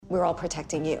we're all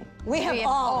protecting you. We have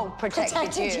all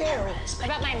protected you. What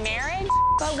about my marriage?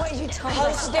 But what you told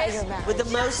us about your marriage. With the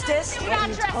mostest. What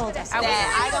you told us. Don't ever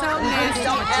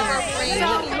bring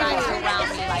anybody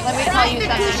around me like Let me tell you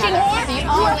something. The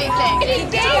only thing.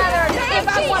 If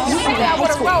I want to say that, I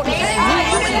would have wrote it.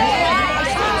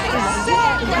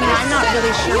 I'm not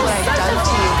really sure what I've done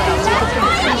to you, but I'll take it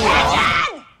from you.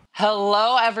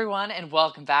 Hello, everyone, and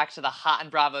welcome back to the Hot and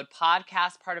Bravo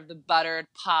podcast, part of the Buttered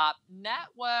Pop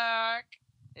Network.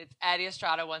 It's Eddie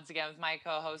Estrada once again with my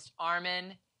co-host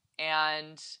Armin,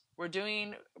 and we're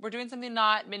doing something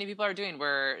not many people are doing.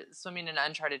 We're swimming in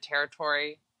uncharted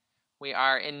territory. We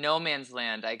are in no man's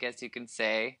land, I guess you can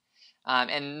say.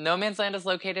 And no man's land is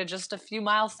located just a few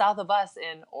miles south of us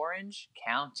in Orange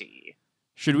County.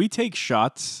 Should we take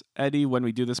shots, Eddie, when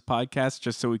we do this podcast,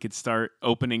 just so we could start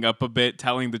opening up a bit,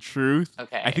 telling the truth?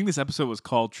 Okay. I think this episode was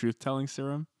called Truth Telling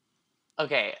Serum.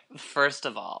 Okay, first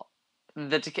of all, we're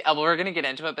going to get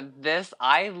into it, but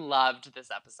I loved this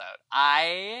episode.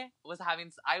 I was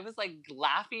like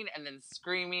laughing and then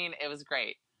screaming. It was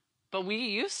great. But we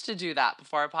used to do that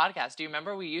before our podcast. Do you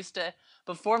remember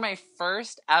before my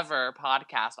first ever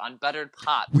podcast on Buttered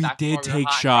Pop? We did take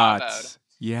shots.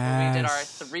 Yes. We did our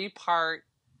three-part,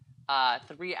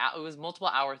 it was multiple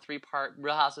hour, three-part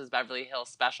Real Housewives of Beverly Hills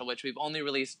special, which we've only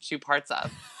released 2 parts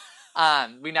of.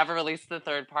 We never released the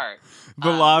 3rd part. The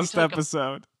last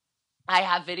episode. I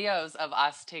have videos of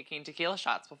us taking tequila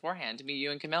shots beforehand, me,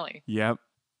 you, and Camille. Yep.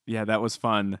 Yeah, that was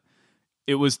fun.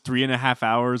 It was 3.5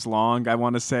 hours long, I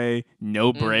want to say.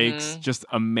 No breaks. Just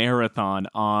a marathon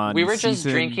on We were just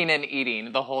drinking and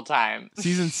eating the whole time.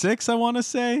 Season 6, I want to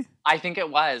say. I think it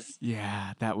was.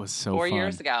 Yeah, that was so 4 fun.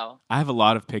 years ago. I have a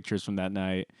lot of pictures from that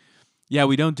night. Yeah,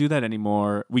 we don't do that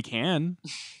anymore. We can.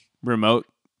 Remote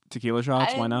tequila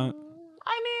shots, why not?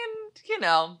 I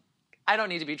mean, I don't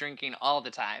need to be drinking all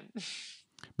the time.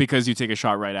 Because you take a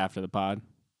shot right after the pod?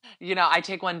 I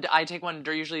take one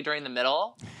usually during the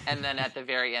middle and then at the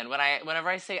very end. Whenever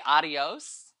I say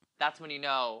adios, that's when you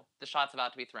know the shot's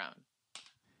about to be thrown.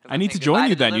 I need to join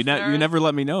you then. You never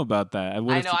let me know about that. I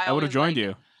would have joined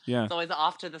you. Yeah. It's always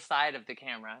off to the side of the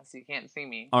camera, so you can't see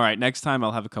me. All right, next time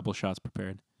I'll have a couple shots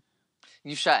prepared.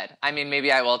 You should. I mean,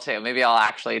 maybe I will too. Maybe I'll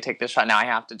actually take this shot. Now I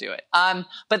have to do it.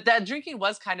 But that drinking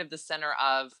was kind of the center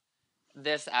of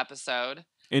this episode.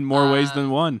 In more ways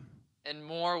than one. In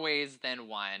more ways than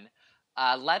one.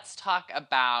 Let's start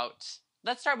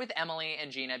with Emily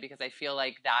and Gina, because I feel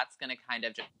like that's going to kind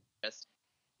of just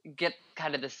get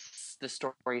kind of the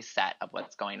story set of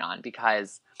what's going on,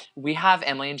 because we have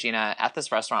Emily and Gina at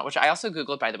this restaurant, which I also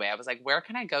Googled, by the way. I was like, where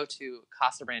can I go to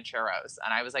Casa Rancheros?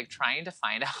 And I was like trying to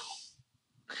find out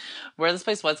where this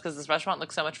place was, because this restaurant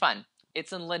looks so much fun.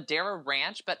 It's in Ladera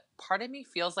Ranch, but part of me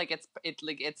feels like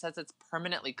it says it's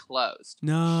permanently closed.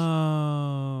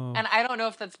 No. And I don't know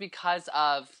if that's because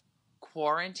of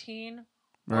quarantine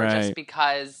or right. just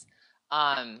because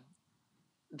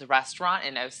the restaurant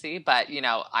in OC, but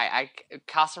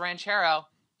Casa Ranchero,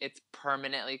 it's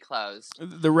permanently closed.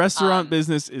 The restaurant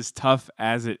business is tough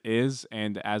as it is,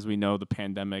 and as we know, the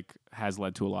pandemic has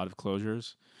led to a lot of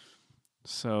closures.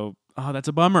 So, that's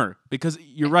a bummer, because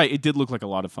you're right, it did look like a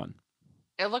lot of fun.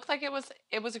 It looked like it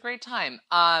was a great time.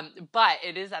 But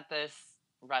it is at this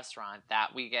restaurant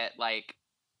that we get like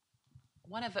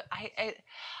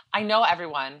I know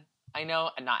everyone. I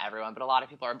know not everyone, but a lot of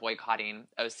people are boycotting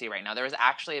OC right now. There was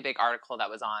actually a big article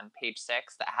that was on Page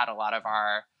 6 that had a lot of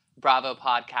our Bravo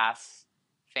podcast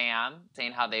fam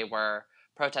saying how they were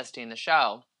protesting the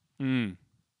show. Mm.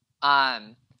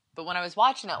 But when I was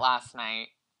watching it last night,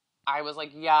 I was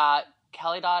like, yeah,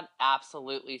 Kelly Dodd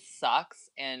absolutely sucks,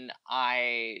 and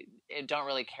I don't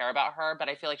really care about her, but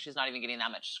I feel like she's not even getting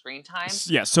that much screen time.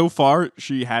 Yeah, so far,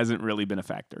 she hasn't really been a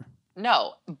factor.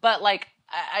 No, but like,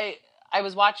 I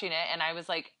was watching it, and I was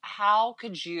like, how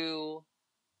could you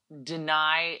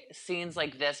deny scenes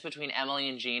like this between Emily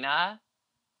and Gina,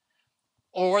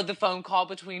 or the phone call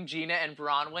between Gina and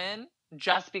Bronwyn,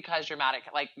 just because you're mad at,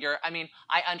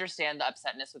 I understand the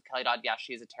upsetness with Kelly Dodd. Yeah,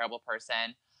 she's a terrible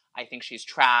person. I think she's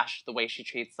trash. The way she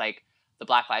treats the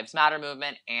Black Lives Matter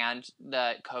movement and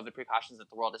the COVID precautions that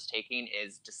the world is taking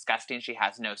is disgusting. She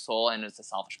has no soul and is a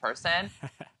selfish person.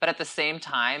 But at the same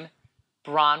time,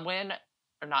 Bronwyn,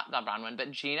 or not Bronwyn,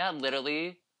 but Gina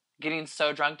literally getting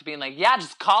so drunk to being like, yeah,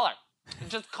 just call her.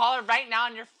 Just call her right now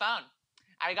on your phone.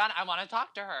 I want to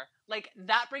talk to her. Like,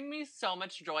 that brings me so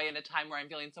much joy in a time where I'm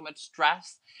feeling so much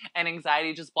stress and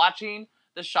anxiety just watching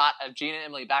the shot of Gina and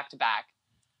Emily back to back.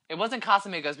 It wasn't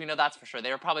Casamigos, we know that's for sure.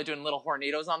 They were probably doing little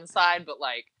hornitos on the side, but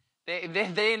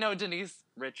they know Denise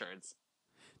Richards.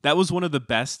 That was one of the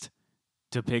best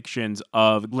depictions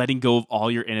of letting go of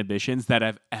all your inhibitions that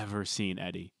I've ever seen,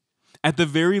 Eddie. At the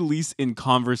very least in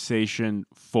conversation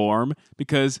form,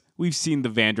 because we've seen the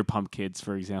Vanderpump Kids,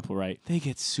 for example, right? They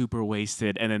get super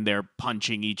wasted and then they're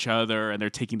punching each other and they're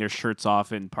taking their shirts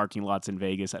off in parking lots in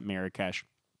Vegas at Marrakesh.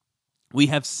 We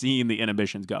have seen the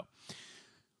inhibitions go.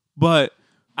 But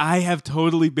I have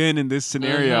totally been in this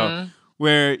scenario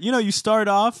where, you start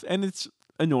off and it's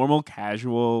a normal,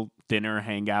 casual dinner,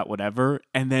 hangout, whatever.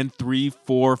 And then 3,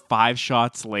 4, 5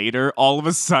 shots later, all of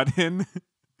a sudden,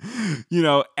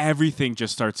 everything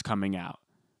just starts coming out,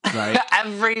 right?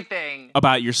 Everything.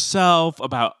 About yourself,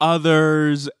 about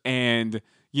others. And,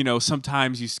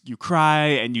 sometimes you cry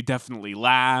and you definitely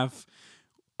laugh.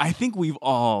 I think we've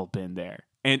all been there.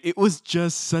 And it was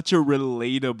just such a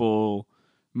relatable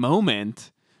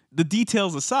moment. The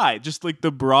details aside, just like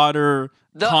the broader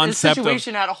concept the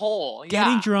situation at a whole.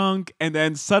 Getting drunk, and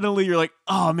then suddenly you're like,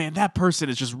 oh man, that person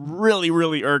is just really,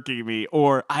 really irking me.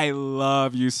 Or I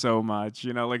love you so much.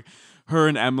 Like her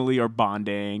and Emily are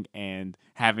bonding and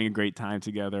having a great time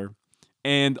together.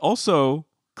 And also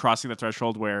crossing the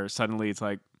threshold where suddenly it's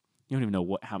like, you don't even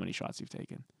know how many shots you've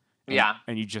taken.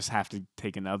 And you just have to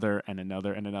take another and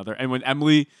another and another. And when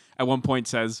Emily at one point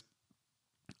says,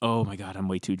 oh my God, I'm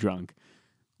way too drunk,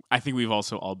 I think we've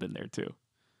also all been there too.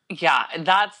 Yeah,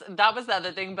 that was the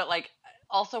other thing. But like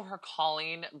also her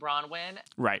calling Bronwyn,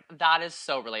 right? That is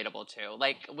so relatable too.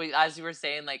 Like as you were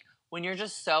saying, like when you're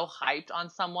just so hyped on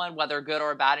someone, whether good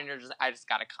or bad, and I just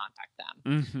gotta contact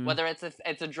them. Mm-hmm. Whether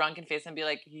it's a drunken face and be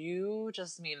like, you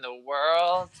just mean the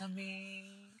world to me.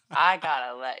 I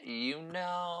gotta let you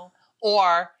know.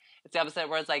 Or it's the opposite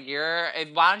where it's like,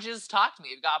 why don't you just talk to me?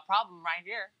 You've got a problem right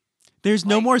here. There's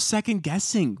no more second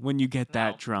guessing when you get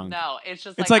that drunk. No, it's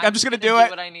just like I'm just gonna do it.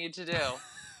 What I need to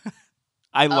do.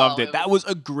 I loved it. That was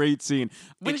a great scene.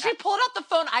 When she pulled out the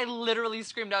phone, I literally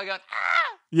screamed out, going,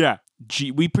 ah! Yeah.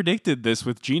 We predicted this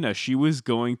with Gina. She was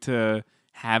going to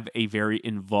have a very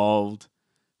involved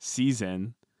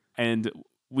season. And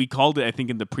we called it, I think,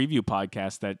 in the preview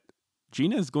podcast that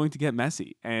Gina is going to get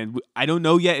messy. And I don't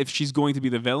know yet if she's going to be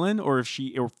the villain or if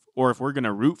we're going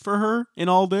to root for her in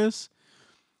all this.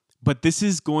 But this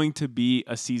is going to be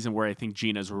a season where I think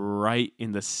Gina's right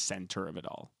in the center of it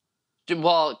all.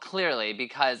 Well, clearly,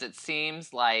 because it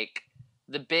seems like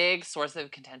the big source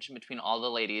of contention between all the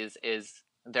ladies is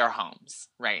their homes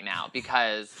right now.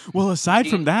 Because aside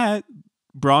from that,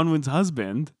 Bronwyn's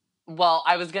husband. Well,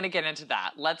 I was going to get into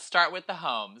that. Let's start with the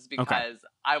homes because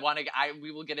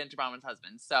we will get into Bronwyn's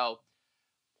husband. So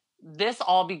this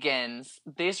all begins.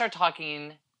 They start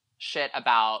talking shit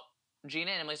about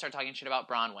Gina and Emily start talking shit about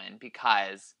Bronwyn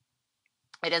because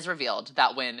it is revealed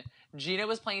that when Gina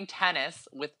was playing tennis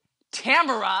with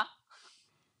Tamara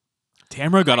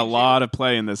got a lot of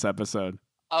play in this episode.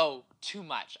 Oh, too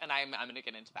much. And I'm going to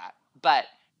get into that. But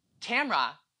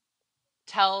Tamara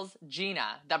tells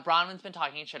Gina that Bronwyn's been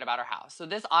talking shit about her house. So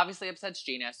this obviously upsets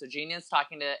Gina. So Gina's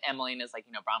talking to Emily and is like,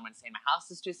 Bronwyn's saying my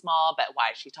house is too small, but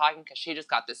why is she talking? Because she just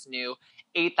got this new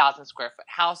 8,000 square foot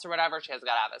house or whatever. She has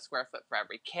got to have a square foot for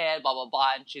every kid, blah, blah,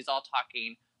 blah. And she's all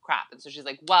talking crap. And so she's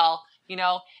like, well,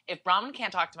 if Bronwyn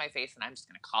can't talk to my face, then I'm just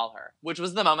going to call her. Which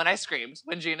was the moment I screamed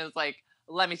when Gina's like,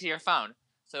 let me see your phone.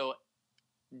 So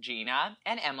Gina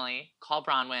and Emily call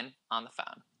Bronwyn on the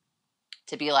phone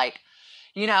to be like,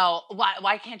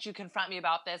 why can't you confront me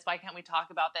about this? Why can't we talk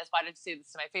about this? Why did you say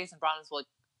this to my face? And Bronwyn's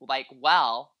like,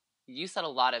 well, you said a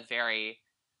lot of very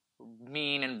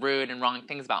mean and rude and wrong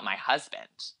things about my husband.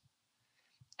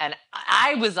 And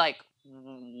I was like,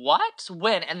 what?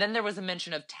 When? And then there was a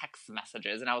mention of text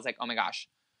messages. And I was like, oh my gosh,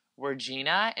 were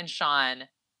Gina and Sean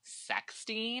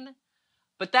sexting?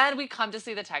 But then we come to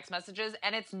see the text messages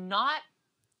and it's not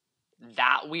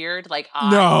that weird.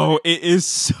 No, it is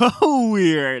so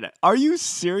weird. Are you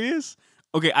serious?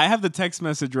 Okay, I have the text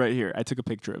message right here. I took a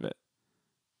picture of it.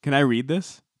 Can I read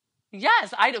this?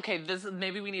 Yes,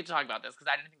 maybe we need to talk about this because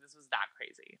I didn't think this was that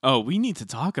crazy. Oh, we need to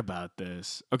talk about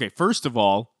this. Okay, first of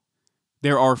all,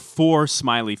 there are 4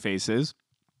 smiley faces.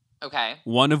 Okay.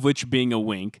 One of which being a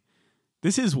wink.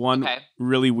 This is one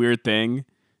really weird thing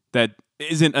that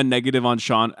isn't a negative on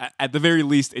Sean. At the very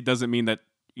least, it doesn't mean that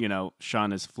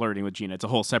Sean is flirting with Gina. It's a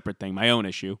whole separate thing, my own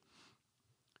issue.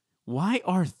 Why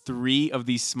are 3 of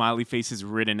these smiley faces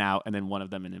written out and then one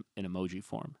of them in emoji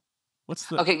form? What's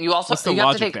the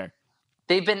logic there?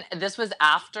 This was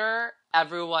after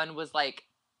everyone was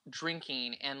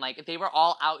drinking and they were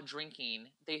all out drinking.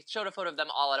 They showed a photo of them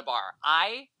all at a bar.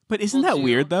 But isn't that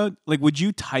weird though? Would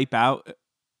you type out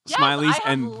smileys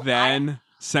and then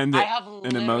send it I have an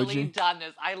literally emoji? done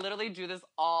this. I literally do this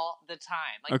all the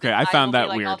time. Okay, I found that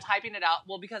weird. I'll typing it out.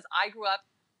 Well, because I grew up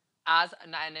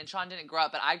and Sean didn't grow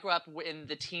up, but I grew up in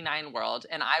the T9 world,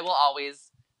 and I will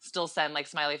always still send like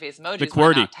smiley face emojis The when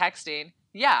I'm QWERTY. not texting.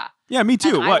 Yeah. Yeah, me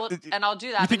too. And What? I'll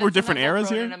do that. You think and we're then different sometimes I'll eras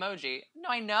throw here? in an emoji. No,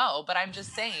 I know, but I'm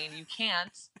just saying you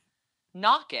can't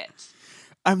knock it.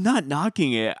 I'm not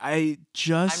knocking it. I'm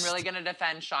really going to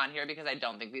defend Sean here because I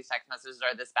don't think these text messages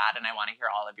are this bad, and I want to hear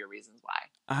all of your reasons why.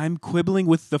 I'm quibbling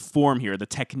with the form here, the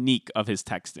technique of his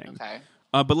texting. Okay.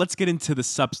 But let's get into the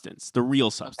substance, the real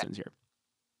substance here.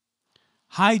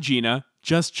 Hi, Gina.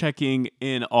 Just checking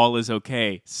in. All is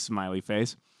okay. Smiley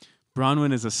face.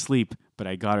 Bronwyn is asleep, but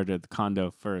I got her to the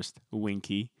condo first.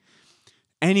 Winky.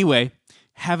 Anyway,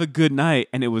 have a good night,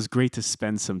 and it was great to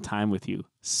spend some time with you.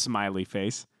 Smiley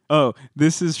face. Oh,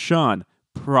 this is Sean.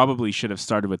 Probably should have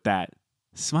started with that.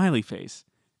 Smiley face.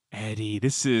 Eddie,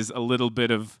 this is a little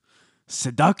bit of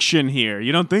seduction here.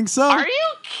 You don't think so? Are you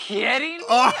kidding me?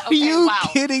 Are Okay, you wow.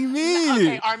 kidding me?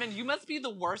 Okay, Armin, you must be the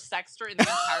worst sexter in the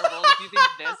entire world if you think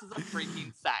this is a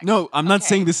freaking sex. No, I'm not Okay.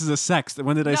 saying this is a sex.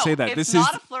 When did I say that? It's This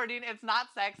not is a flirting. It's not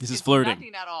sex. This is it's flirting.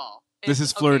 Nothing at all. This It's-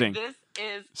 is flirting. Okay, this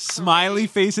is smiley crazy.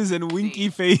 faces and winky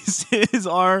faces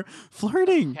are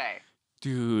flirting. Okay.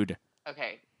 Dude.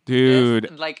 Okay. Dude.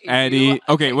 This, like, if Eddie. you-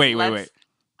 Okay, wait. let's-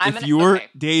 If you were okay.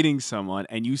 dating someone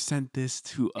and you sent this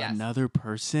to Yes. another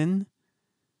person,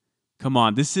 come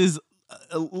on, this is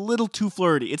a little too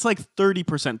flirty. It's like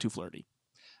 30% too flirty.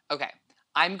 Okay.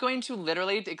 I'm going to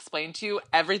literally explain to you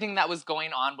everything that was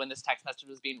going on when this text message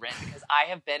was being written because I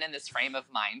have been in this frame of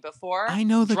mind before. I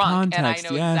know the drunk, and I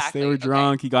context. know Yes, exactly, they were okay,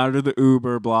 drunk. He got her to the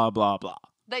Uber, blah, blah, blah.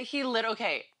 that he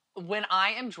okay, when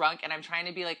I am drunk and I'm trying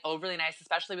to be like overly nice,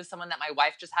 especially with someone that my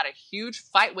wife just had a huge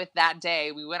fight with that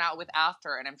day, we went out with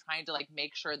after, and I'm trying to like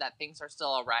make sure that things are still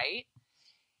all right.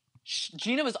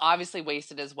 Gina was obviously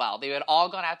wasted as well. They had all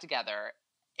gone out together,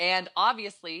 and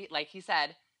obviously, like he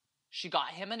said, she got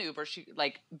him an Uber.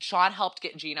 Sean helped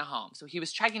get Gina home, so he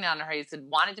was checking on her. He said,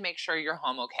 "Wanted to make sure you're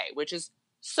home okay," which is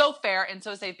so fair and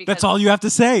so safe because That's all you have to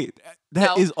say.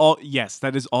 That No. is all. Yes,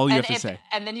 that is all you have to say.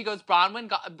 And then he goes,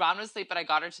 Bronwyn was asleep, but I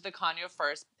got her to the condo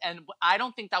first. And I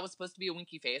don't think that was supposed to be a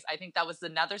winky face. I think that was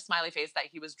another smiley face that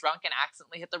he was drunk and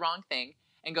accidentally hit the wrong thing.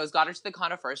 And goes, got her to the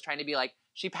condo first, trying to be like,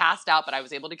 she passed out, but I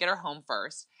was able to get her home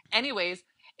first. Anyways,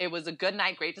 it was a good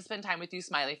night. Great to spend time with you,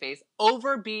 smiley face.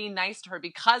 Over being nice to her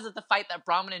because of the fight that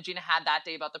Bronwyn and Gina had that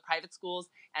day about the private schools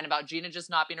and about Gina just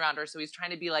not being around her. So he's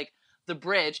trying to be like, the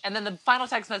bridge, and then the final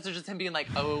text message is him being like,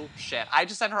 oh shit, I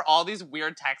just sent her all these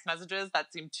weird text messages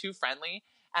that seem too friendly,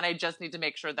 and I just need to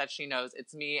make sure that she knows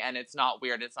it's me and it's not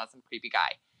weird, it's not some creepy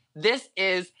guy. This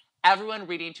is everyone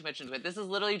reading too much into it. This is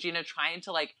literally Gina trying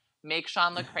to like make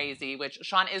Sean look crazy, which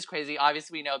Sean is crazy,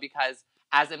 obviously we know, because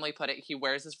as Emily put it, he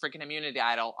wears his freaking immunity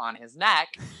idol on his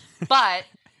neck, but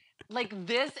like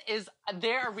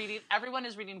everyone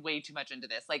is reading way too much into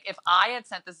this. Like if I had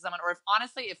sent this to someone, or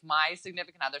if my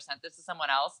significant other sent this to someone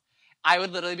else, I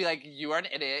would literally be like, you are an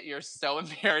idiot. You're so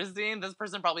embarrassing. This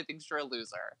person probably thinks you're a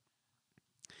loser.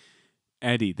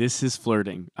 Eddie, this is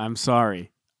flirting. I'm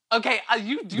sorry. Okay,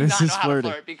 you do This not is know how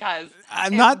flirting. to flirt because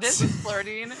this is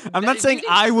flirting. I'm not if saying you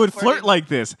think I this is would flirt flirting- like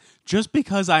this. Just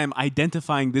because I am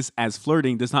identifying this as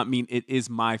flirting does not mean it is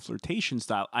my flirtation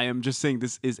style. I am just saying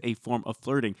this is a form of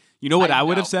flirting. You know what I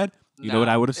would have said? You know what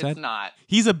I would have said? It's not.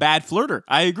 He's a bad flirter.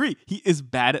 I agree. He is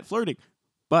bad at flirting.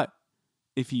 But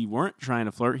if he weren't trying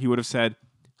to flirt, he would have said,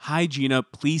 "Hi, Gina.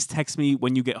 Please text me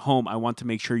when you get home. I want to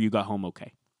make sure you got home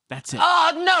okay." That's it.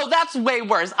 Oh, no, that's way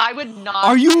worse. I would not.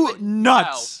 Are I you would-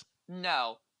 nuts?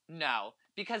 No.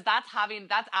 Because that's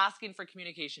asking for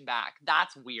communication back.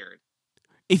 That's weird.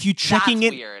 If you checking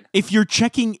That's in, weird. if you're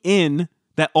checking in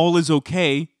that all is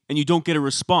okay and you don't get a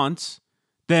response,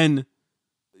 then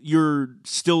you're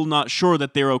still not sure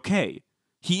that they're okay.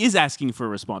 He is asking for a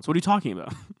response. What are you talking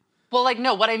about? Well, like,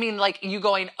 no, what I mean, like, you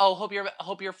going, oh, hope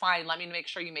you're fine. Let me make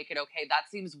sure you make it okay. That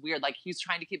seems weird. Like, he's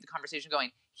trying to keep the conversation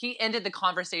going. He ended the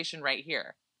conversation right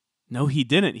here. No, he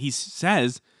didn't. He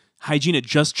says, "Hi, Gina,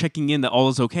 just checking in that all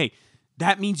is okay."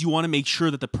 That means you want to make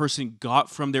sure that the person got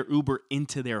from their Uber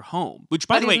into their home, which,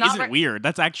 by But the way, he's not isn't weird.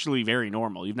 That's actually very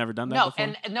normal. You've never done that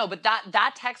before? But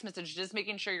that text message, just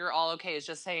making sure you're all okay, is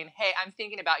just saying, hey, I'm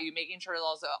thinking about you, making sure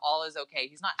all is okay.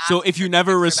 He's not So asking if you her to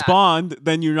never text her back. respond,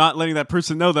 then you're not letting that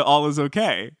person know that all is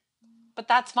okay. But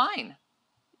that's fine.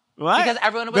 What? Because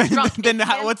everyone was drunk. Then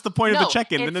It's him- what's the point of the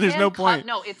check-in? Then it's there's him no point.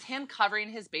 No, it's him covering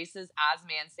his bases as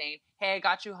man, saying, "Hey, I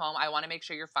got you home. I want to make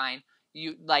sure you're fine.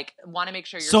 You want to make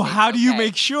sure you're." So safe how and do you okay."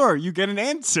 make sure you get an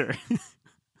answer?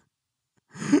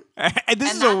 And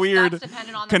this And is a weird that's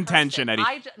dependent on the contention, person.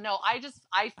 Eddie. I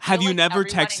feel Have you like never everyone,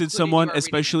 texted including someone, you, are reading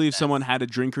especially if this. someone had a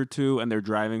drink or two and they're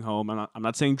driving home? I'm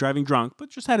not saying driving drunk, but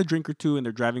just had a drink or two and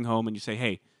they're driving home, and you say,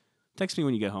 "Hey, Text me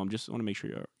when you get home. Just want to make sure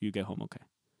you get home okay.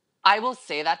 I will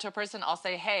say that to a person. I'll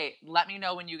say, hey, let me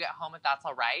know when you get home if that's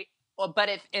all right. Well, but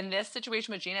if in this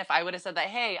situation with Gina, if I would have said that,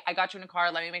 hey, I got you in a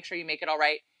car, let me make sure you make it all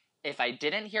right. If I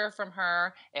didn't hear from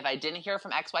her, if I didn't hear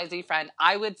from XYZ friend,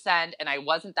 I would send, and I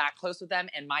wasn't that close with them,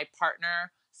 and my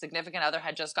partner, significant other,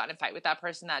 had just gotten in a fight with that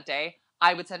person that day,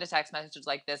 I would send a text message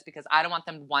like this because I don't want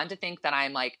them, one, to think that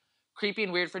I'm like creepy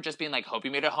and weird for just being like, hope you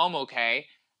made it home okay.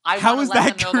 How is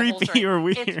that creepy or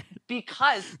weird? It's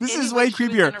because this is way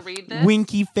creepier.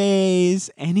 Winky face.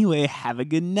 Anyway, have a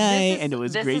good night, and it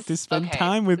was great to spend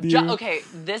time with you. Okay,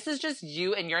 this is just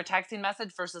you and your texting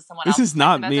message versus someone else. This is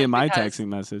not me and my texting texting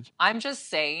message. I'm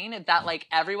just saying that, like,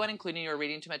 everyone, including you, are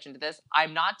reading too much into this.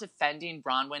 I'm not defending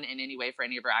Bronwyn in any way for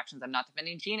any of her actions. I'm not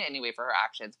defending Gina in any way for her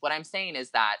actions. What I'm saying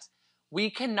is that we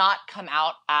cannot come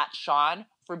out at Sean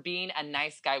for being a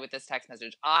nice guy with this text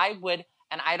message. I would.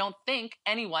 And I don't think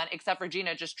anyone, except for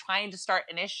Gina, just trying to start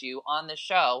an issue on the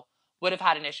show, would have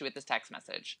had an issue with this text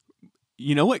message.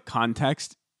 You know what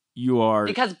context you are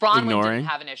Because Bronwyn ignoring? Didn't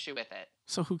have an issue with it.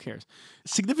 So who cares?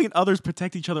 Significant others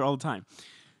protect each other all the time.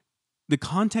 The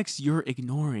context you're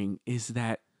ignoring is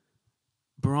that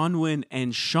Bronwyn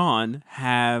and Sean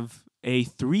have a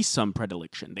threesome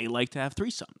predilection. They like to have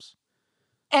threesomes.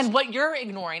 And what you're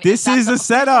ignoring this is a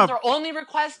setup. They're only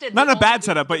requested. Not a bad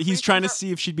setup, but he's trying to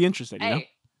see if she'd be interested, you know?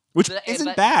 Which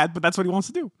isn't bad, but that's what he wants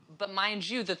to do. But mind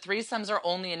you, the threesomes are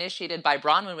only initiated by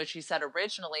Bronwyn, which he said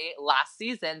originally last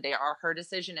season. They are her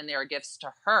decision and they are gifts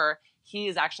to her. He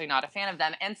is actually not a fan of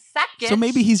them. And second... So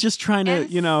maybe he's just trying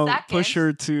to, push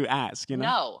her to ask, you know?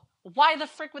 No. Why the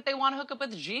frick would they want to hook up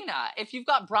with Gina? If you've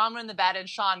got Bronwyn in the bed and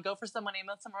Sean, go for someone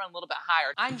somewhere a little bit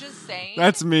higher. I'm just saying.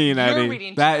 That's mean,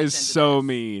 Eddie. That is so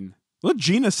mean. Well,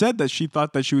 Gina said that she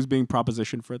thought that she was being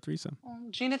propositioned for a threesome. Well,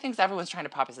 Gina thinks everyone's trying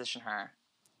to proposition her.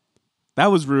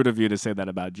 That was rude of you to say that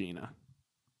about Gina.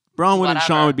 Bronwyn and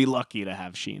Sean would be lucky to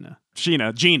have Gina.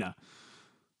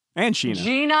 And Sheena.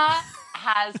 Gina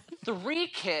has 3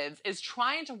 kids, is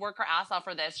trying to work her ass off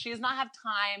for this. She does not have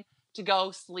time to go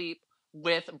sleep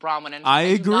with Bronwyn. And I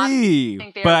agree,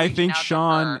 but I think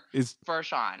Sean is for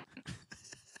Sean.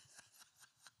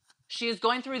 She is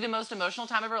going through the most emotional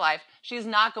time of her life. They're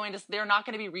not going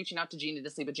to be reaching out to Gina to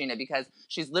sleep with Gina because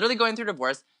she's literally going through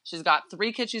divorce. She's got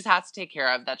 3 kids she has to take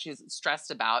care of that she's stressed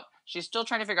about. She's still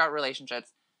trying to figure out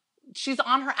relationships. She's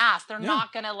on her ass. They're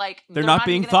not going to They're not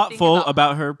being thoughtful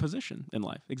about her position in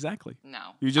life. Exactly. No.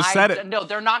 You just said it. No,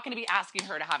 they're not going to be asking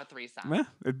her to have a threesome. Yeah,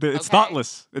 it's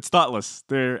thoughtless. It's thoughtless.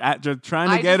 They're just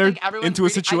trying to get her into a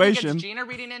situation. I think it's Gina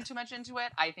reading in too much into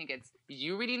it. I think it's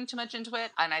you reading too much into it.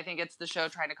 And I think it's the show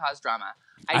trying to cause drama.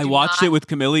 I watched it with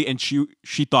Camille and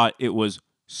she thought it was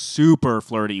super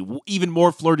flirty. Even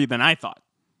more flirty than I thought.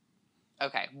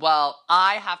 Okay, well,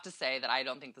 I have to say that I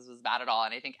don't think this was bad at all,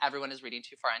 and I think everyone is reading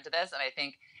too far into this, and I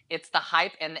think it's the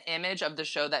hype and the image of the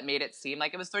show that made it seem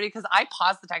like it was 30, because I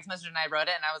paused the text message and I wrote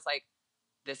it, and I was like,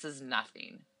 this is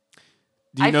nothing.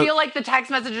 I feel like the text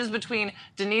messages between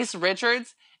Denise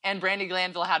Richards and Brandi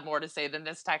Glanville had more to say than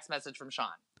this text message from Sean.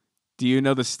 Do you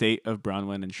know the state of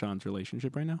Bronwyn and Sean's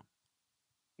relationship right now?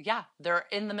 Yeah, they're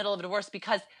in the middle of a divorce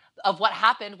because of what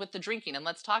happened with the drinking, and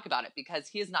let's talk about it, because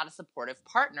he is not a supportive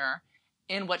partner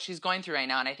in what she's going through right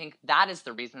now, and I think that is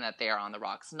the reason that they are on the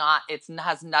rocks. It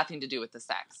has nothing to do with the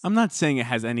sex. I'm not saying it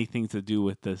has anything to do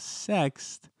with the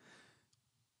sex.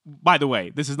 By the way,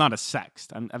 this is not a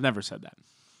sext. I've never said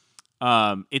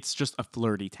that. It's just a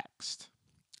flirty text.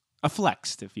 A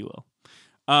flext, if you will.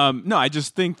 No, I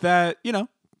just think that,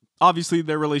 obviously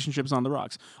their relationship's on the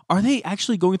rocks. Are they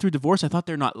actually going through divorce? I thought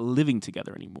they're not living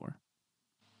together anymore.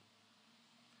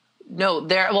 No,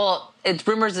 it's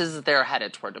rumors is that they're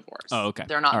headed toward divorce. Oh, okay.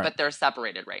 They're not, but they're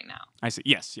separated right now. I see.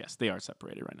 Yes, they are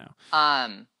separated right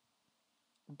now.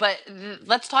 But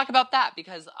let's talk about that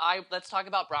because let's talk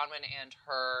about Bronwyn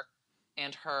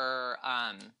and her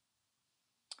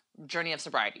journey of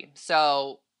sobriety.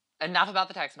 So enough about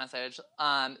the text message.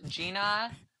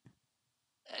 Gina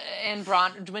and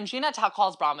when Gina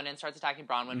calls Bronwyn and starts attacking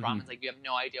Bronwyn, Bronwyn's like, you have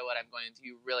no idea what I'm going through.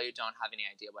 You really don't have any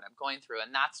idea what I'm going through.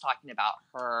 And that's talking about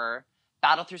her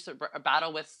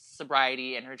battle with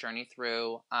sobriety and her journey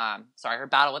through, her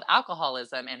battle with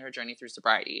alcoholism and her journey through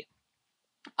sobriety.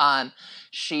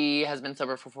 She has been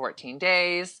sober for 14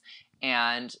 days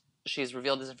and she's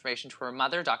revealed this information to her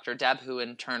mother, Dr. Deb, who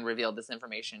in turn revealed this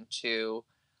information to,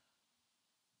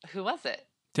 who was it?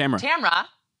 Tamra.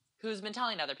 Who's been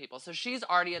telling other people. So she's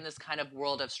already in this kind of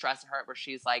world of stress and hurt where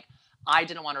she's like, I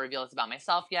didn't want to reveal this about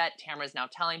myself yet. Tamra's now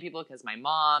telling people because my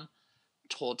mom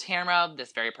told Tamra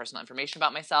this very personal information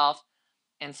about myself.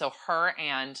 And so her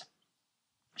and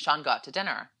Sean got to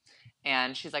dinner.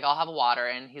 And she's like, I'll have a water.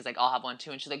 And he's like, I'll have one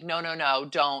too. And she's like, no,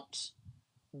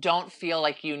 don't feel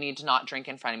like you need to not drink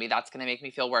in front of me. That's going to make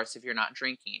me feel worse if you're not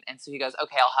drinking. And so he goes,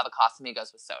 okay, I'll have a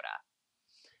Casamigos with soda.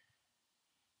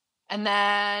 And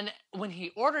then when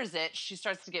he orders it, she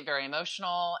starts to get very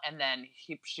emotional. And then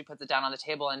she puts it down on the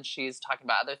table and she's talking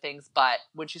about other things. But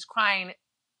when she's crying,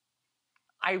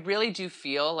 I really do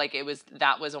feel like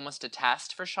that was almost a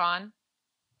test for Sean.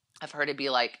 I've heard it be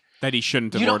like, that he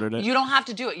shouldn't have ordered it. You don't have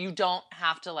to do it. You don't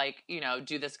have to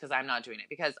do this because I'm not doing it,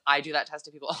 because I do that test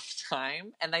to people all the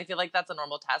time. And I feel like that's a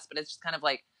normal test, but it's just kind of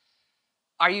like,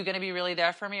 are you going to be really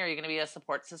there for me? Are you going to be a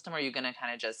support system? Or are you going to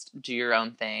kind of just do your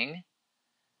own thing?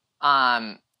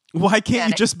 Why can't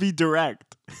you just be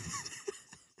direct?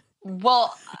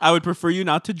 Well, I would prefer you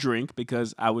not to drink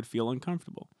because I would feel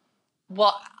uncomfortable.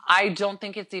 Well, I don't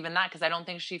think it's even that, because I don't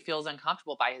think she feels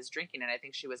uncomfortable by his drinking. And I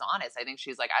think she was honest. I think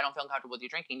she's like, I don't feel uncomfortable with you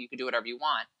drinking. You can do whatever you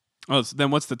want. Oh, so then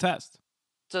what's the test?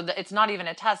 So it's not even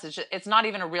a test. It's not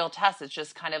even a real test. It's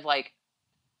just kind of like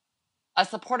a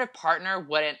supportive partner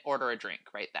wouldn't order a drink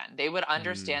right then. They would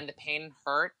understand the pain and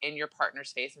hurt in your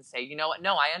partner's face and say, you know what?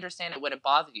 No, I understand it wouldn't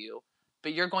bother you,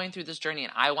 but you're going through this journey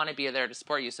and I want to be there to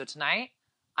support you. So tonight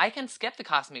I can skip the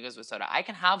Casamigos with soda. I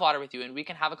can have water with you and we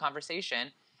can have a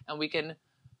conversation. And we can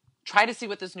try to see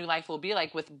what this new life will be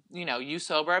like with, you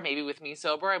sober, maybe with me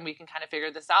sober, and we can kind of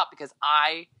figure this out because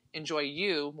I enjoy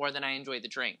you more than I enjoy the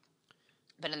drink.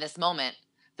 But in this moment,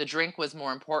 the drink was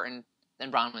more important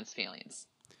than Bronwyn's feelings.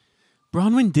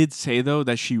 Bronwyn did say, though,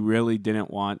 that she really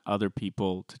didn't want other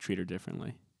people to treat her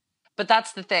differently. But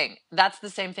that's the thing. That's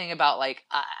the same thing about, like,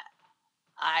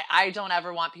 I don't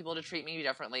ever want people to treat me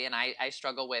differently, and I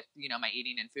struggle with, my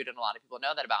eating and food, and a lot of people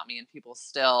know that about me, and people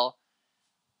still...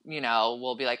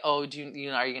 will be like, oh, are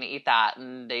you going to eat that?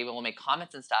 And they will make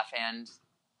comments and stuff. And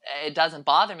it doesn't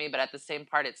bother me, but at the same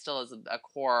part, it still is a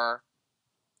core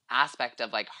aspect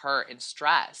of like hurt and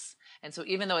stress. And so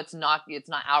even though it's not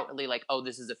outwardly like, oh,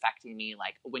 this is affecting me.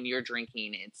 Like when you're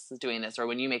drinking, it's doing this, or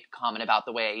when you make a comment about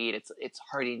the way I eat, it's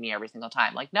hurting me every single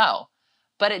time. Like, no,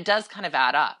 but it does kind of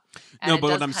add up. No,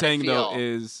 but what I'm saying though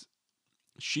is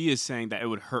she is saying that it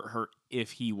would hurt her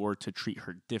if he were to treat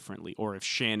her differently, or if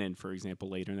Shannon, for example,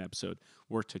 later in the episode,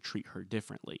 were to treat her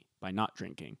differently by not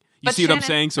drinking. You see what I'm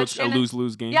saying? So it's a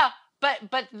lose-lose game. Yeah,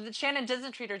 but Shannon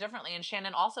doesn't treat her differently, and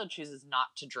Shannon also chooses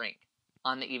not to drink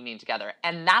on the evening together.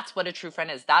 And that's what a true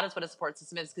friend is. That is what a support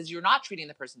system is, because you're not treating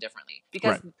the person differently.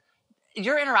 Because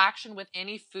your interaction with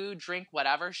any food, drink,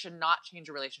 whatever, should not change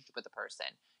your relationship with the person.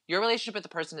 Your relationship with the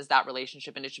person is that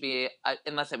relationship, and it should be,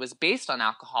 unless it was based on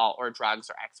alcohol or drugs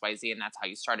or XYZ, and that's how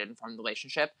you started and formed the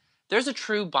relationship, there's a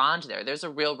true bond there. There's a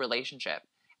real relationship.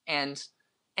 And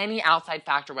any outside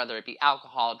factor, whether it be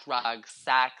alcohol, drugs,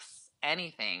 sex,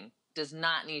 anything, does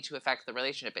not need to affect the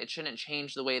relationship. It shouldn't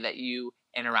change the way that you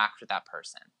interact with that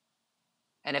person.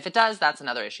 And if it does, that's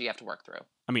another issue you have to work through.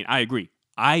 I mean, I agree.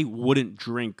 I wouldn't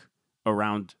drink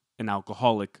around an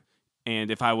alcoholic,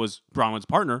 and if I was Bronwyn's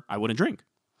partner, I wouldn't drink.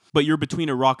 But you're between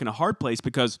a rock and a hard place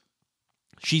because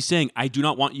she's saying, I do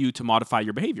not want you to modify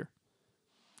your behavior.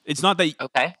 It's not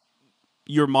that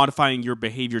you're modifying your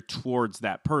behavior towards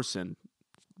that person.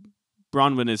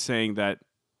 Bronwyn is saying that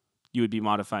you would be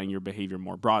modifying your behavior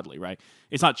more broadly, right?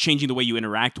 It's not changing the way you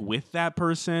interact with that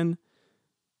person.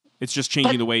 It's just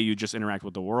changing the way you just interact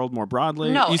with the world more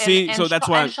broadly. No, you see? And so that's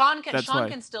why Sean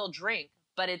can still drink,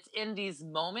 but it's in these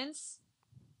moments.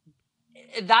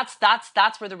 That's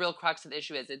where the real crux of the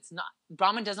issue is. It's not,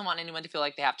 Bronwyn doesn't want anyone to feel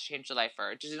like they have to change their life for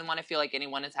her. She doesn't want to feel like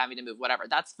anyone is having to move, whatever.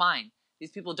 That's fine.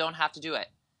 These people don't have to do it.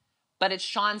 But it's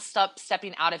Sean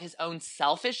stepping out of his own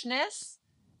selfishness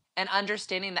and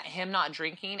understanding that him not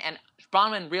drinking, and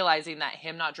Bronwyn realizing that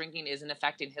him not drinking isn't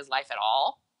affecting his life at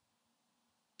all.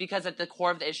 Because at the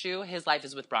core of the issue, his life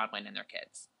is with Bronwyn and their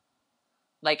kids.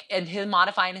 Like, and him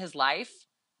modifying his life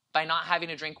by not having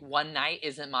to drink one night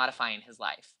isn't modifying his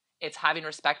life. It's having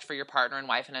respect for your partner and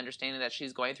wife and understanding that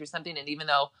she's going through something. And even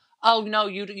though, oh, no,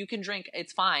 you can drink,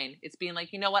 it's fine. It's being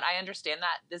like, you know what? I understand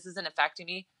that. This isn't affecting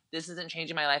me. This isn't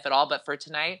changing my life at all. But for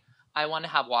tonight, I want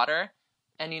to have water.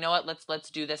 And you know what?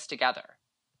 Let's do this together.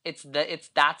 That's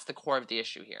the core of the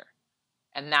issue here.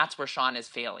 And that's where Sean is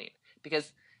failing.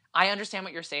 Because I understand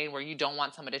what you're saying, where you don't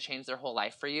want someone to change their whole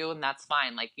life for you. And that's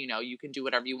fine. Like, you can do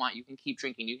whatever you want. You can keep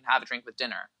drinking. You can have a drink with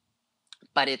dinner.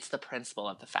 But it's the principle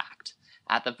of the fact.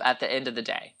 At the end of the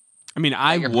day, I mean,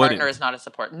 your partner is not a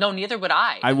support. No, neither would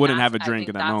I. I wouldn't have a drink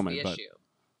in that moment. But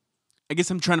I guess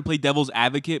I'm trying to play devil's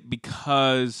advocate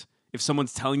because if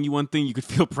someone's telling you one thing, you could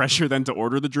feel pressure then to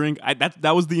order the drink.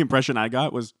 That was the impression I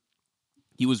got, was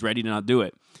he was ready to not do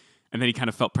it, and then he kind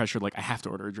of felt pressured, like I have to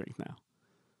order a drink now.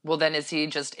 Well, then is he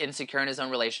just insecure in his own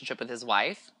relationship with his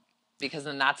wife? because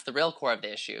then that's the real core of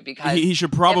the issue. Because He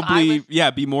should if probably, I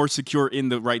was, be more secure in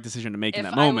the right decision to make in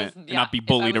if that I moment was- and yeah, not be if I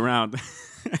bullied was- around.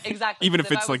 exactly, Even if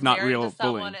because it's I like was not married real to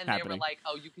someone bullying and they happening. were like,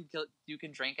 "Oh, you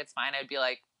can drink, it's fine," I'd be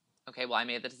like, "Okay, well, I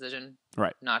made the decision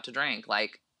Right. not to drink.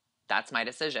 Like, that's my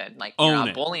decision. Like, Own you're not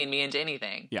it. bullying me into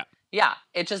anything." Yeah. Yeah,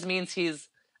 it just means he's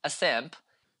a simp.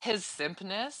 His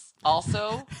simpness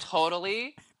also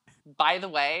totally, by the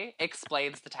way,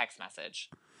 explains the text message.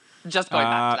 Just going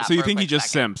back to that. So you for a think he quick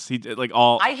just second. simps? He like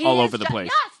all He all is over the ju-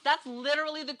 place. Yes, that's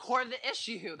literally the core of the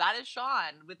issue. That is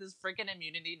Sean with his freaking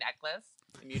immunity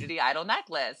idol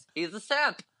necklace. He's a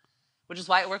simp, which is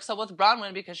why it works so well with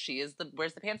Bronwyn, because she is the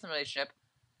where's the pants in the relationship,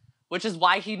 which is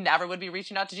why he never would be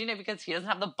reaching out to Gina, because he doesn't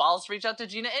have the balls to reach out to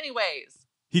Gina anyways.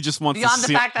 He just wants Beyond to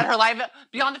the fact that her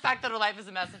life is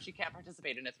a mess and she can't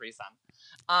participate in a threesome.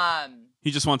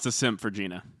 He just wants to simp for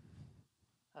Gina.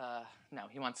 No,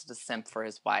 he wants to simp for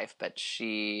his wife, but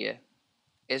she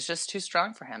is just too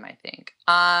strong for him, I think.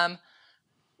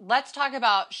 Let's talk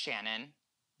about Shannon,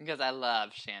 because I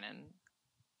love Shannon.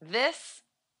 This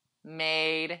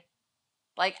made,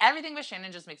 like, everything with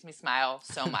Shannon just makes me smile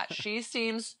so much. She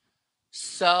seems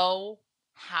so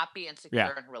happy and secure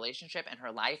Yeah. in her relationship and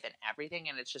her life and everything,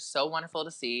 and it's just so wonderful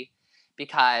to see,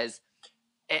 because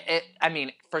I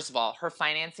mean, first of all, her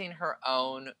financing her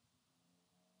own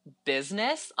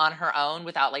business on her own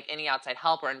without like any outside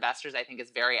help or investors, I think is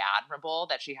very admirable.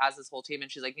 That she has this whole team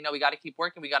and she's like, we got to keep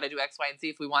working, we got to do X, Y, and Z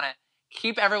if we want to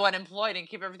keep everyone employed and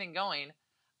keep everything going.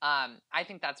 I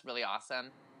think that's really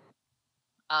awesome.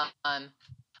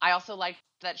 I also liked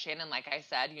that Shannon, like I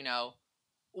said,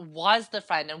 was the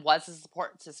friend and was the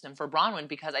support system for Bronwyn,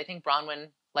 because I think Bronwyn,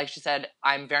 like she said,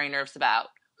 I'm very nervous about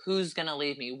who's going to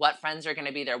leave me, what friends are going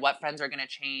to be there, what friends are going to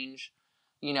change,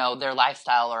 their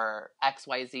lifestyle or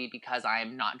XYZ because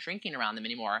I'm not drinking around them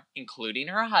anymore, including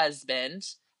her husband.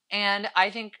 And I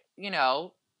think,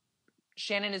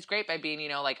 Shannon is great by being,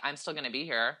 like, I'm still going to be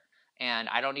here and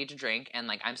I don't need to drink, and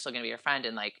like, I'm still going to be your friend,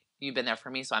 and like, you've been there for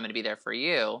me, so I'm going to be there for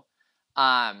you.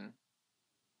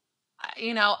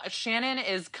 Shannon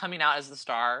is coming out as the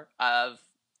star of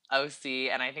OC,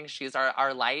 and I think she's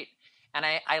our light. And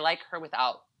I like her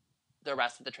without the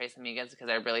rest of the Tres Amigas, because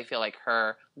I really feel like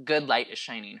her good light is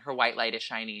shining. Her white light is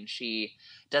shining. She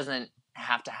doesn't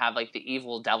have to have like the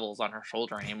evil devils on her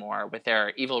shoulder anymore with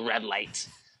their evil red light.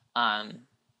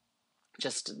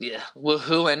 Just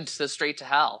woohoo and straight to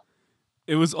hell.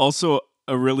 It was also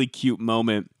a really cute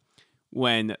moment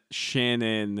when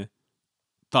Shannon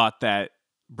thought that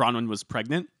Bronwyn was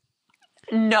pregnant.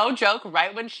 No joke.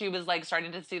 Right when she was like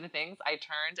starting to see the things, I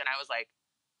turned and I was like,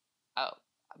 oh,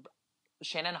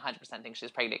 Shannon 100% thinks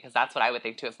she's pregnant, because that's what I would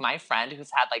think too. If my friend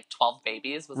who's had like 12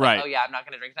 babies was Right. like, oh yeah, I'm not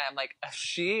going to drink tonight, I'm like,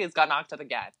 she has got knocked up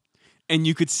again. And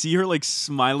you could see her like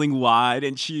smiling wide,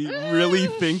 and she really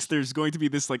thinks there's going to be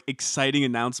this like exciting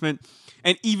announcement.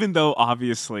 And even though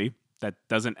obviously that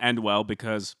doesn't end well,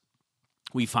 because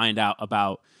we find out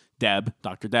about Deb,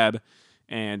 Dr. Deb,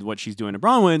 and what she's doing to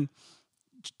Bronwyn,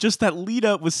 just that lead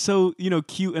up was so,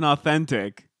 cute and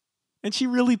authentic. And she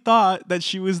really thought that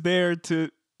she was there to,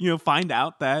 find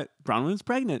out that Bronwyn was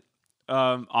pregnant.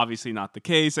 Obviously not the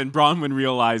case. And Bronwyn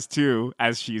realized too,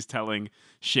 as she's telling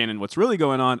Shannon what's really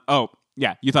going on. Oh,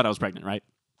 yeah, you thought I was pregnant, right?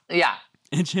 Yeah.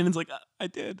 And Shannon's like, I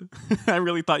did. I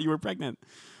really thought you were pregnant.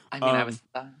 I mean,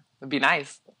 it'd be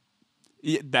nice.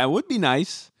 Yeah, that would be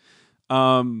nice.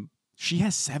 She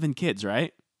has 7 kids,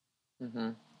 right? Mm-hmm.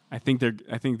 I think they're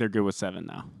good with 7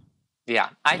 now. Yeah.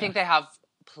 I think they have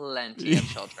plenty of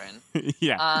children.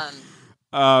 Yeah.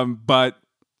 But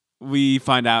we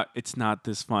find out it's not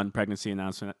this fun pregnancy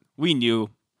announcement. We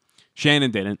knew. Shannon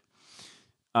didn't.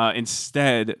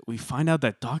 Instead, we find out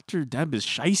that Dr. Deb is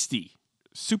shiesty.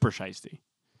 Super shiesty.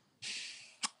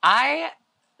 I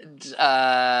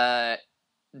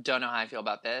don't know how I feel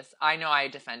about this. I know I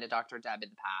defended Dr. Deb in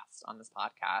the past on this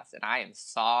podcast, and I am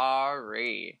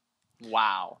sorry.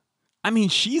 Wow. I mean,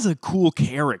 she's a cool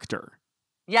character.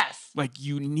 Yes. Like,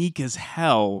 unique as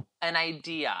hell. An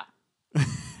idea.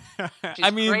 She's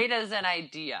great as an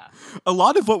idea. A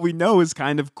lot of what we know is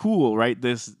kind of cool, right?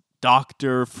 This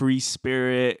doctor, free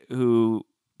spirit who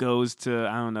goes to,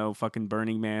 I don't know, fucking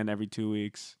Burning Man every 2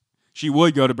 weeks. She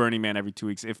would go to Burning Man every 2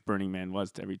 weeks if Burning Man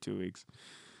was every 2 weeks.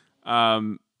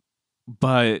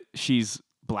 But she's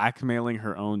blackmailing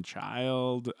her own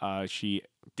child. She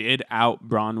did out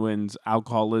Bronwyn's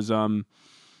alcoholism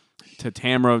to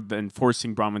Tamara, then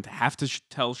forcing Bronwyn to have to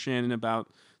tell Shannon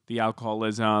about the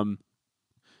alcoholism.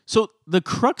 So the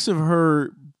crux of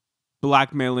her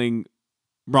blackmailing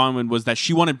Bronwyn was that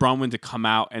she wanted Bronwyn to come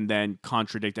out and then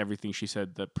contradict everything she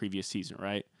said the previous season,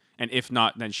 right? And if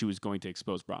not, then she was going to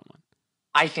expose Bronwyn.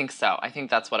 I think so. I think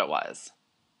that's what it was.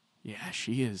 Yeah,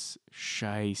 she is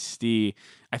shisty.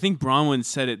 I think Bronwyn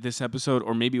said it this episode,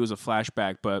 or maybe it was a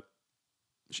flashback, but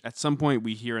at some point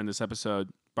we hear in this episode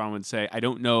Bronwyn say, I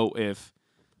don't know if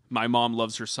my mom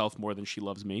loves herself more than she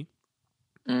loves me.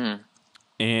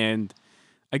 And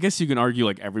I guess you can argue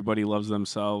like everybody loves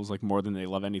themselves like more than they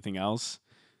love anything else.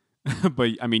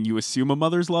 But I mean, you assume a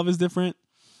mother's love is different.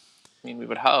 I mean, we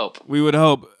would hope. We would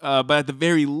hope. But at the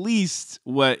very least,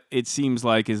 what it seems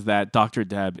like is that Dr.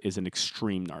 Deb is an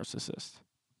extreme narcissist.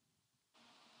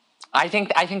 I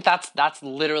think that's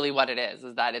literally what it is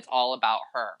that it's all about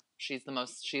her. She's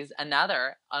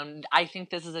another. I think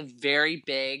this is a very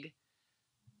big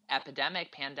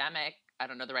pandemic. I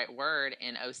don't know the right word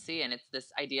in OC. And it's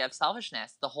this idea of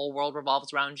selfishness. The whole world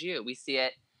revolves around you. We see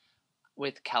it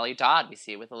with Kelly Dodd. We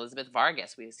see it with Elizabeth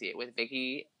Vargas. We see it with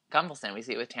Vicky Gunvalson. We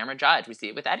see it with Tamra Judge. We see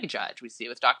it with Eddie Judge. We see it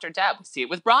with Dr. Deb. We see it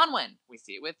with Bronwyn. We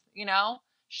see it with,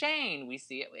 Shane. We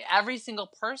see it with every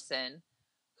single person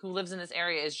who lives in this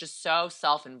area is just so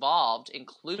self-involved,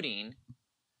 including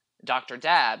Dr.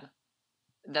 Deb,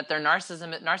 that their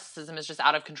narcissism is just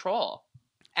out of control.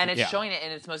 And it's showing it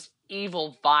in its most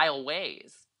evil, vile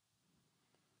ways.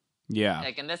 Yeah.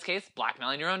 Like in this case,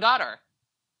 blackmailing your own daughter.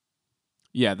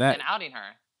 Yeah, and outing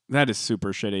her. That is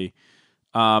super shitty.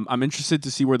 I'm interested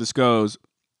to see where this goes.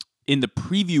 In the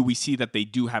preview, we see that they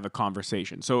do have a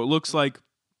conversation. So it looks like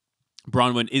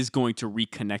Bronwyn is going to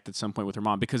reconnect at some point with her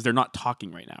mom because they're not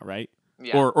talking right now, right?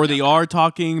 Yeah. Or they are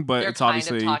talking, but they're it's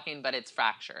obviously kind of talking, but it's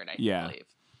fractured, I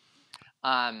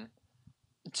believe.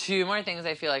 Two more things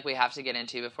I feel like we have to get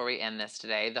into before we end this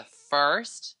today. The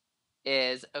first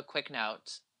is a quick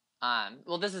note.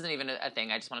 Well, this isn't even a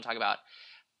thing. I just want to talk about.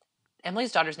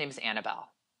 Emily's daughter's name is Annabelle.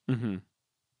 Mm-hmm.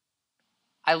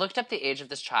 I looked up the age of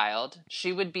this child.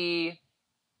 She would be,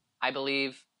 I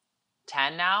believe,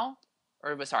 10 now.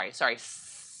 Or, sorry,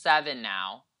 7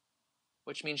 now.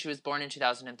 Which means she was born in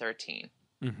 2013.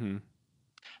 Mm-hmm.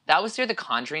 That was the year The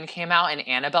Conjuring came out, and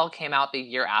Annabelle came out the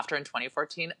year after in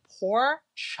 2014. Poor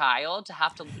child to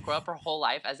have to grow up her whole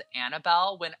life as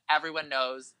Annabelle when everyone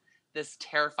knows this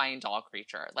terrifying doll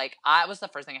creature. Like, I was the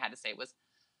first thing I had to say was,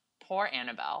 poor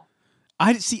Annabelle.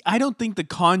 I don't think The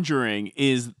Conjuring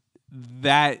is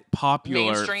that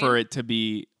popular Mainstream? for it to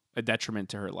be a detriment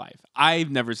to her life.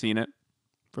 I've never seen it,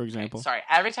 for example. Okay, sorry.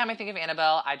 Every time I think of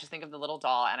Annabelle, I just think of the little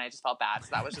doll, and I just felt bad. So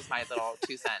that was just my little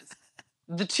 2 cents.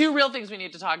 The two real things we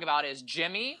need to talk about is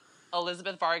Jimmy,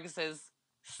 Elizabeth Vargas's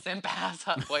simp-ass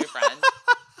boyfriend.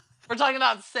 We're talking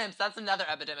about simps. That's another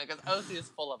epidemic because OC is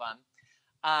full of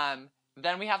them.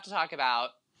 Then we have to talk about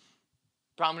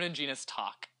Bronwyn and Gina's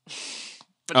talk.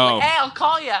 But like, hey, I'll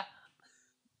call you.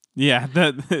 Yeah,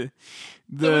 the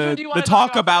talk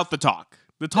talk about the talk.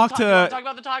 The talk to talk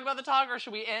about the talk, or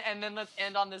should we? And then let's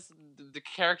end on the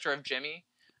character of Jimmy.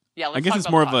 Yeah, let's I guess talk it's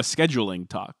about more the of a scheduling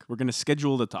talk. We're gonna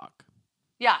schedule the talk.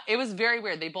 Yeah, it was very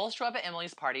weird. They both show up at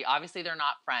Emily's party. Obviously, they're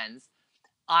not friends.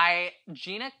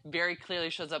 Gina very clearly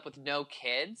shows up with no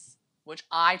kids, which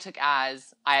I took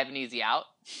as I have an easy out.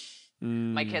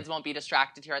 My kids won't be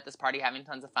distracted here at this party having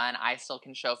tons of fun. I still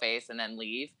can show face and then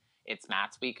leave. It's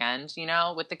Matt's weekend,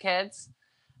 with the kids.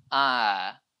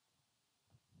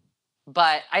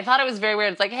 But I thought it was very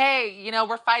weird. It's like, hey,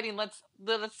 we're fighting. Let's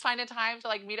find a time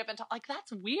to meet up and talk. Like,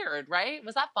 that's weird, right?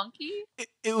 Was that funky?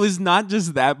 It was not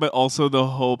just that, but also the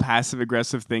whole passive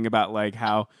aggressive thing about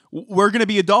how we're gonna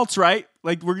be adults, right?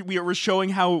 Like we're showing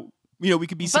how we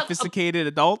could be sophisticated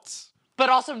adults, but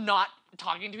also not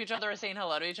talking to each other or saying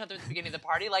hello to each other at the beginning of the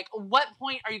party. Like, what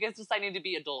point are you guys deciding to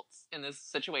be adults in this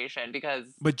situation?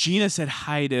 But Gina said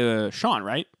hi to Sean,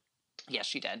 right? Yes,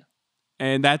 she did.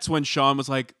 And that's when Sean was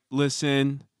like,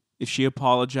 listen, if she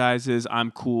apologizes, I'm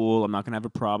cool. I'm not going to have a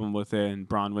problem with it. And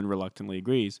Bronwyn reluctantly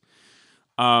agrees.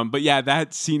 But yeah,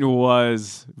 that scene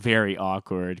was very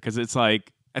awkward because it's I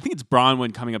think it's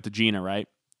Bronwyn coming up to Gina, right?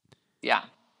 Yeah.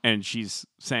 And she's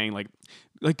saying like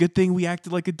good thing we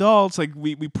acted like adults. Like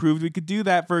we proved we could do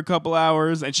that for a couple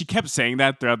hours. And she kept saying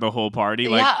that throughout the whole party.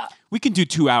 We can do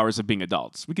 2 hours of being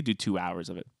adults. We could do 2 hours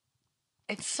of it.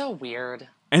 It's so weird.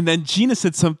 And then Gina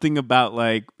said something about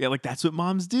that's what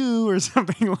moms do or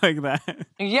something like that.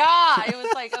 Yeah, it was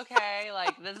okay,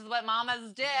 this is what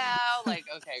mamas do. Okay,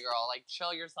 girl,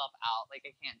 chill yourself out. I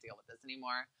can't deal with this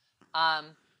anymore.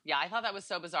 Yeah, I thought that was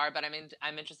so bizarre, but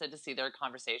I'm interested to see their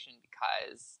conversation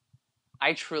because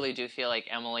I truly do feel like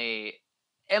Emily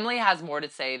has more to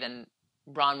say than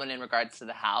Bronwyn in regards to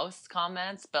the house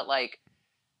comments, but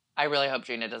I really hope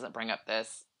Gina doesn't bring up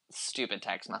this stupid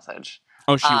text message.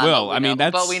 Oh, she will.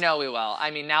 But we know we will.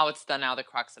 Now it's now the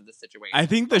crux of the situation. I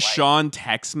think the Sean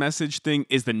text message thing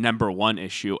is the number one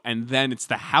issue, and then it's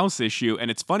the house issue.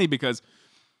 And it's funny because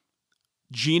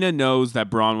Gina knows that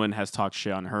Bronwyn has talked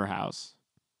shit on her house.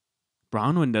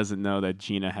 Bronwyn doesn't know that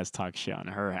Gina has talked shit on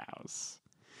her house.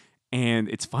 And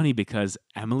it's funny because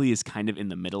Emily is kind of in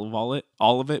the middle of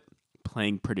all of it,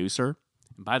 playing producer.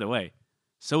 And by the way,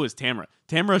 so is Tamra.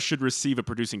 Tamra should receive a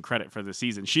producing credit for the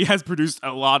season. She has produced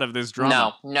a lot of this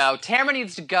drama. No. Tamra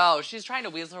needs to go. She's trying to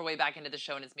weasel her way back into the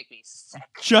show, and it's making me sick.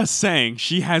 Just saying,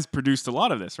 she has produced a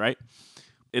lot of this, right?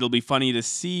 It'll be funny to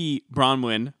see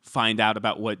Bronwyn find out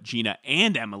about what Gina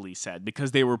and Emily said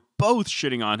because they were both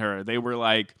shitting on her. They were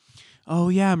like, oh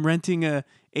yeah, I'm renting a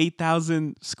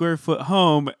 8,000 square foot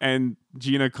home. And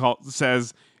Gina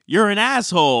says, you're an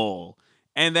asshole.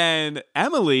 And then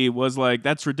Emily was like,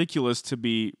 that's ridiculous to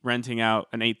be renting out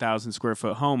an 8,000 square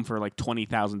foot home for like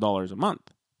 $20,000 a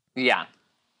month. Yeah.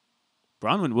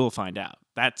 Bronwyn will find out.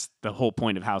 That's the whole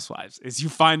point of Housewives, is you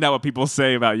find out what people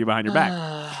say about you behind your back.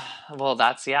 Well,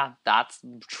 that's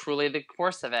truly the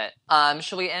course of it.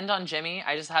 Should we end on Jimmy?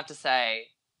 I just have to say,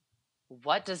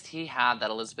 what does he have that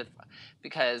Elizabeth?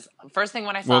 Because first thing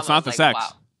when I saw him, it's not I was the like, sex.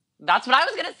 wow. That's what I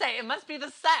was gonna say. It must be the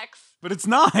sex. But it's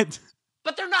not.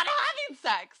 But they're not having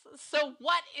sex. So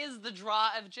what is the draw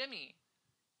of Jimmy?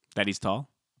 That he's tall.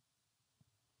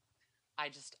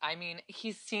 I mean,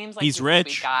 he seems like he's a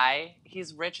rich. sweet guy.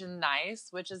 He's rich and nice,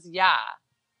 which is, yeah.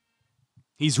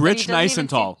 He's rich, nice, and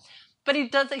tall. But he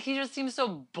just seems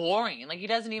so boring. Like, he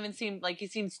doesn't even seem like he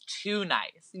seems too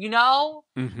nice. You know?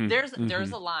 Mm-hmm,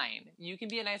 there's a line. You can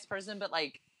be a nice person, but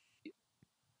like,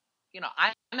 you know,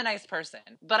 I'm a nice person,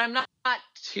 but I'm not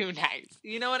too nice.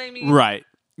 You know what I mean? Right.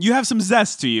 You have some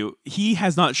zest to you. He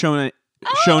has not shown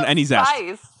any zest.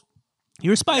 Spice.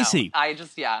 You're spicy.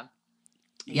 No,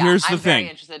 yeah. Here's the I'm thing. very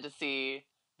interested to see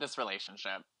this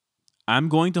relationship. I'm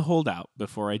going to hold out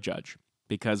before I judge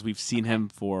because we've seen him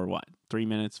for what? 3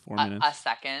 minutes, 4 minutes? A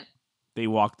second. They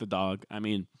walk the dog. I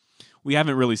mean, we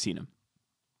haven't really seen him.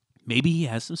 Maybe he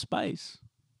has some spice.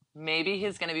 Maybe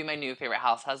he's going to be my new favorite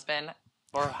house husband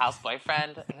or house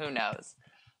boyfriend. Who knows?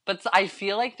 But I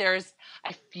feel like there's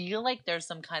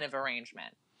some kind of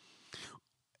arrangement.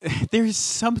 There's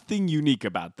something unique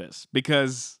about this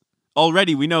because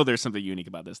already we know there's something unique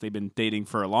about this. They've been dating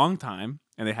for a long time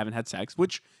and they haven't had sex,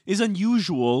 which is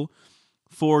unusual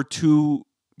for two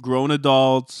grown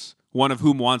adults, one of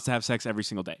whom wants to have sex every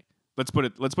single day. Let's put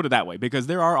it that way, because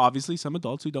there are obviously some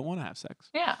adults who don't want to have sex.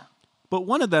 Yeah. But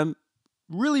one of them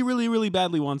really, really, really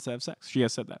badly wants to have sex. She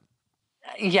has said that.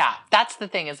 Yeah, that's the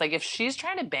thing. Is like if she's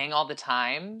trying to bang all the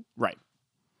time, right?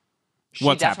 She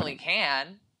What's definitely happening?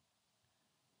 can.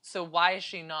 So why is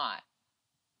she not?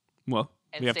 Well,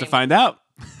 And we have to same find with- out.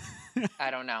 I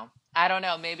don't know.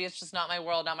 Maybe it's just not my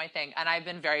world, not my thing. And I've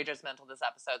been very judgmental this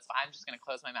episode, so I'm just going to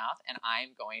close my mouth and I'm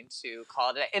going to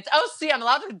call it a day. It's OC. I'm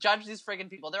allowed to judge these friggin'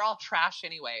 people. They're all trash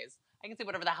anyways. I can say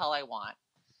whatever the hell I want.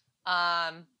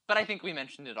 But I think we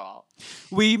mentioned it all.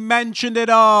 We mentioned it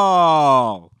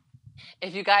all.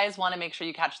 If you guys want to make sure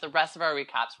you catch the rest of our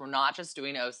recaps, we're not just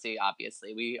doing OC,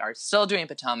 obviously. We are still doing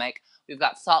Potomac. We've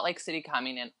got Salt Lake City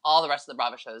coming and all the rest of the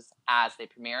Bravo shows as they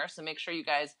premiere. So make sure you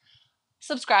guys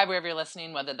subscribe wherever you're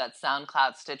listening, whether that's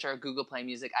SoundCloud, Stitcher, Google Play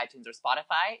Music, iTunes, or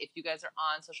Spotify. If you guys are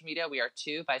on social media, we are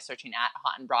too by searching at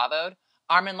Hot and Bravoed.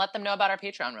 Armin, let them know about our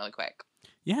Patreon really quick.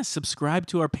 Yeah, subscribe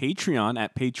to our Patreon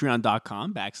at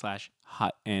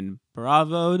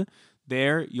patreon.com/hotandbravoed.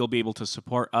 There, you'll be able to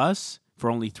support us for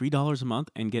only $3 a month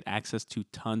and get access to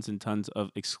tons and tons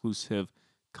of exclusive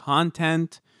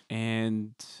content.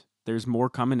 And there's more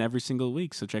coming every single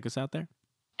week, so check us out there.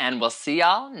 And we'll see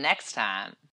y'all next time.